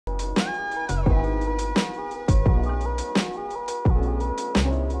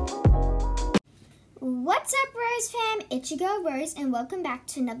What's up, Rose fam? It's your girl Rose and welcome back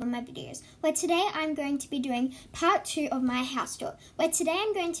to another of my videos, where today I'm going to be doing part 2 of my house tour, where today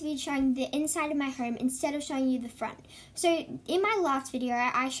I'm going to be showing the inside of my home instead of showing you the front. So in my last video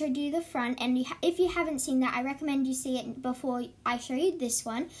I showed you the front, and if you haven't seen that, I recommend you see it before I show you this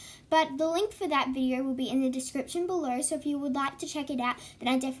one. But the link for that video will be in the description below, so if you would like to check it out,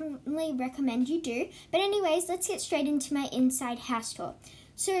 then I definitely recommend you do. But anyways, let's get straight into my inside house tour.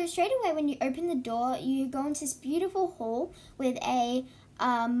 So straight away when you open the door, you go into this beautiful hall with a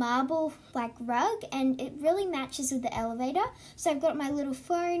marble rug, and it really matches with the elevator. So I've got my little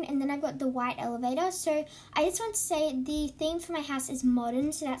phone, and then I've got the white elevator. So I just want to say the theme for my house is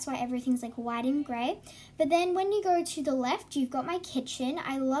modern, so that's why everything's like white and grey. But then when you go to the left, you've got my kitchen.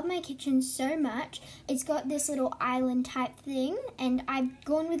 I love my kitchen so much. It's got this little island type thing, and I've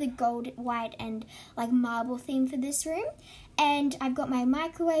gone with a gold, white and marble theme for this room. And I've got my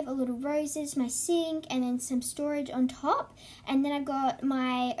microwave, a little roses, my sink, and then some storage on top. And then I've got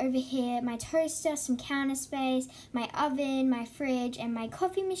over here, my toaster, some counter space, my oven, my fridge, and my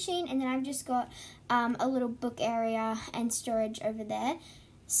coffee machine. And then I've just got a little book area and storage over there.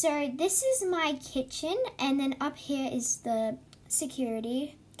 So this is my kitchen, and then up here is the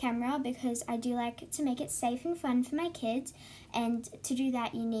security camera, because I do like to make it safe and fun for my kids, and to do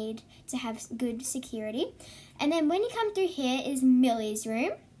that you need to have good security. And then when you come through here is Millie's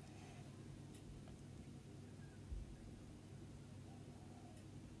room.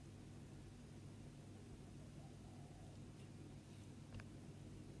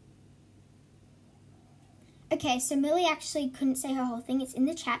 Okay, so Millie actually couldn't say her whole thing, it's in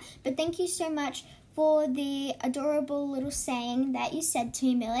the chat, but thank you so much for the adorable little saying that you said to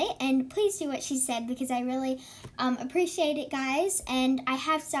me, Millie, and please do what she said, because I really appreciate it, guys. And I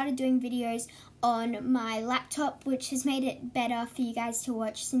have started doing videos on my laptop, which has made it better for you guys to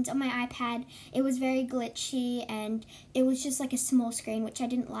watch, since on my iPad it was very glitchy and it was just like a small screen, which I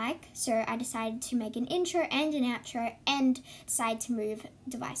didn't like. So I decided to make an intro and an outro and decide to move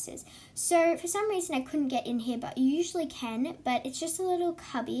devices. So for some reason I couldn't get in here, but you usually can, but it's just a little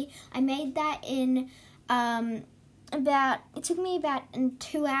cubby. I made that in it took me about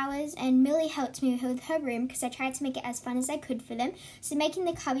 2 hours, and Millie helped me with her room because I tried to make it as fun as I could for them. So making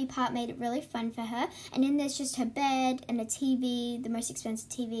the cubby part made it really fun for her. And then there's just her bed and a TV, the most expensive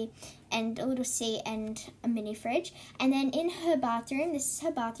TV, and a little seat and a mini fridge. And then in her bathroom, this is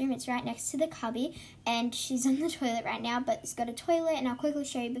her bathroom, it's right next to the cubby, and she's on the toilet right now, but it's got a toilet, and I'll quickly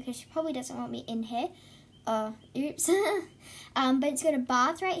show you because she probably doesn't want me in here. Oops. But it's got a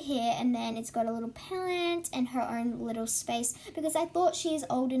bath right here, and then it's got a little plant and her own little space, because I thought she is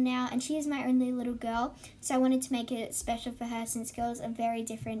older now and she is my only little girl, so I wanted to make it special for her, since girls are very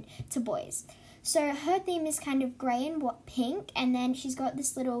different to boys. So her theme is kind of grey and pink, and then she's got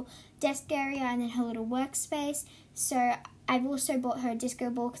this little desk area and then her little workspace. So I've also bought her a disco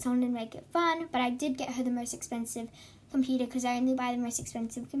ball because I wanted to make it fun, but I did get her the most expensive computer, because I only buy the most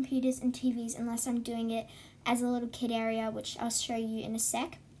expensive computers and TVs unless I'm doing it as a little kid area, which I'll show you in a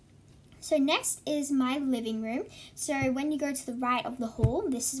sec. So next is my living room. So when you go to the right of the hall,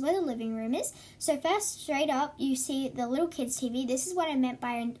 this is where the living room is. So first, straight up, you see the little kids TV. This is what I meant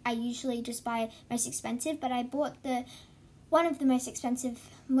by I usually just buy most expensive, but I bought one of the most expensive,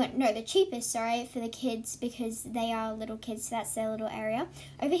 the cheapest, sorry, for the kids, because they are little kids, so that's their little area.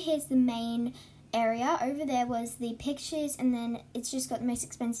 Over here is the main area. Over there was the pictures, and then it's just got the most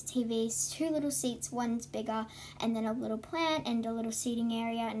expensive TVs, 2 little seats, one's bigger, and then a little plant and a little seating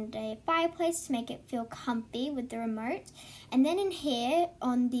area and a fireplace to make it feel comfy with the remote. And then in here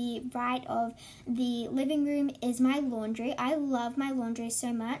on the right of the living room is my laundry. I love my laundry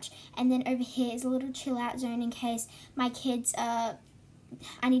so much. And then over here is a little chill out zone in case my kids I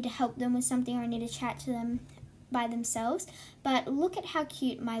need to help them with something, or I need to chat to them by themselves. But look at how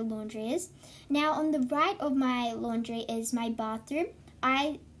cute my laundry is. Now on the right of my laundry is my bathroom.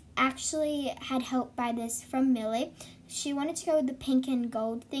 I actually had help by this from Millie. She wanted to go with the pink and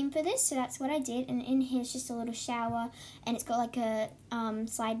gold theme for this, so that's what I did. And in here is just a little shower, and it's got like a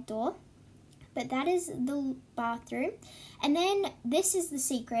slide door. But that is the bathroom. And then this is the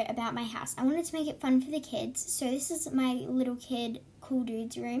secret about my house. I wanted to make it fun for the kids, so this is my little kid cool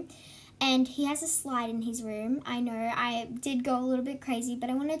dude's room. And he has a slide in his room. I know I did go a little bit crazy, but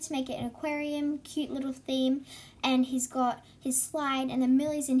I wanted to make it an aquarium, cute little theme. And he's got his slide, and then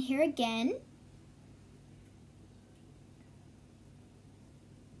Millie's in here again.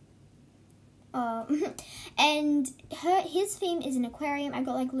 And his theme is an aquarium. I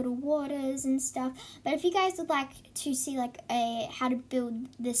got like little waters and stuff. But if you guys would like to see how to build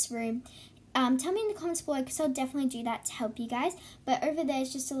this room, Tell me in the comments below because I'll definitely do that to help you guys. But over there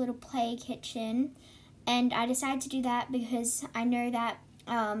is just a little play kitchen. And I decided to do that because I know that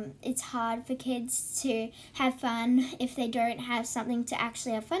it's hard for kids to have fun if they don't have something to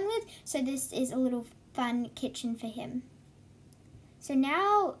actually have fun with. So this is a little fun kitchen for him. So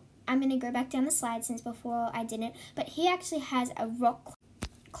now I'm going to go back down the slide since before I didn't. But he actually has a rock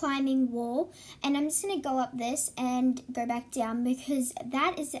climbing wall, and I'm just going to go up this and go back down because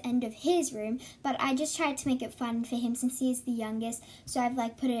that is the end of his room. But I just tried to make it fun for him since he is the youngest, so I've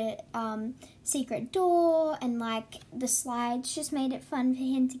like put a secret door, and like the slides just made it fun for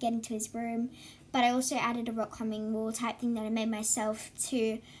him to get into his room. But I also added a rock climbing wall type thing that I made myself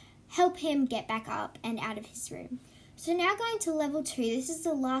to help him get back up and out of his room. So now going to level 2, this is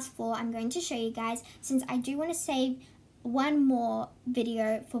the last floor I'm going to show you guys, since I do want to save one more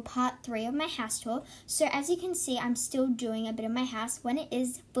video for part 3 of my house tour. So as you can see, I'm still doing a bit of my house. When it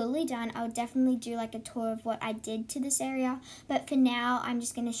is fully done, I'll definitely do like a tour of what I did to this area, but for now I'm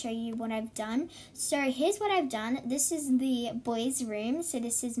just going to show you what I've done. So here's what I've done. This is the boys' room. So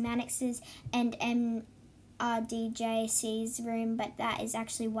this is Mannix's and DJC's room, but that is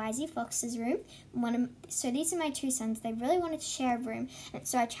actually YZ Fox's room. So these are my two sons. They really wanted to share a room, and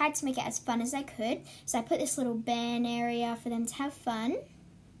so I tried to make it as fun as I could. So I put this little band area for them to have fun.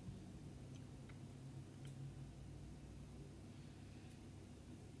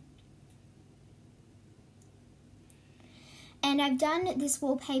 And I've done this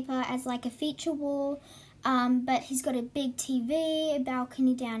wallpaper as like a feature wall. But he's got a big TV, a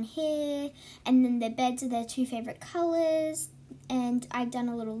balcony down here, and then their beds are their two favorite colors. And I've done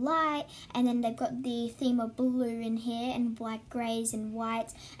a little light, and then they've got the theme of blue in here, and black, greys, and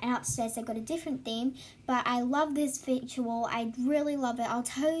whites. And upstairs they've got a different theme. But I love this feature wall. I really love it. I'll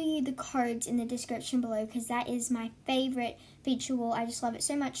tell you the codes in the description below because that is my favorite feature wall. I just love it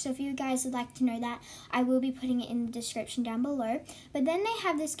so much. So if you guys would like to know that, I will be putting it in the description down below. But then they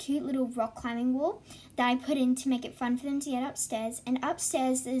have this cute little rock climbing wall that I put in to make it fun for them to get upstairs. And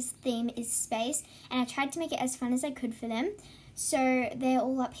upstairs, this theme is space, and I tried to make it as fun as I could for them. So they're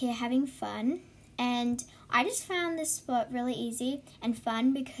all up here having fun, and I just found this spot really easy and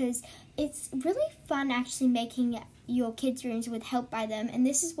fun because it's really fun actually making your kids' rooms with help by them, and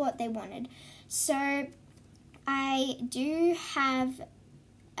this is what they wanted. So I do have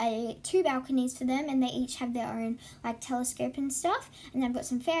two balconies for them, and they each have their own like telescope and stuff, and they've got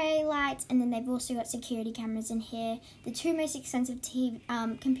some fairy lights, and then they've also got security cameras in here, the two most expensive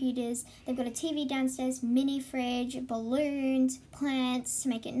computers. They've got a TV downstairs, mini fridge, balloons, plants to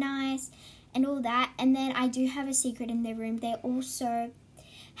make it nice, and all that. And then I do have a secret in their room. They also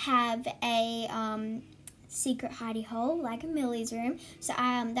have a secret hidey hole like Millie's room, so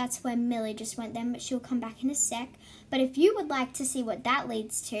that's where Millie just went then, but she'll come back in a sec. But if you would like to see what that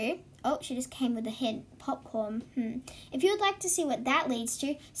leads to, oh, she just came with a hint, popcorn. If you would like to see what that leads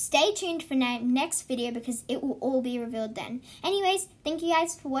to, stay tuned for next video because it will all be revealed then. Anyways, thank you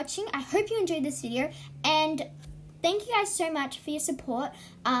guys for watching. I hope you enjoyed this video, and thank you guys so much for your support,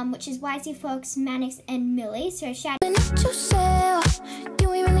 which is YZ Fox, Mannix, and Millie. So shout out.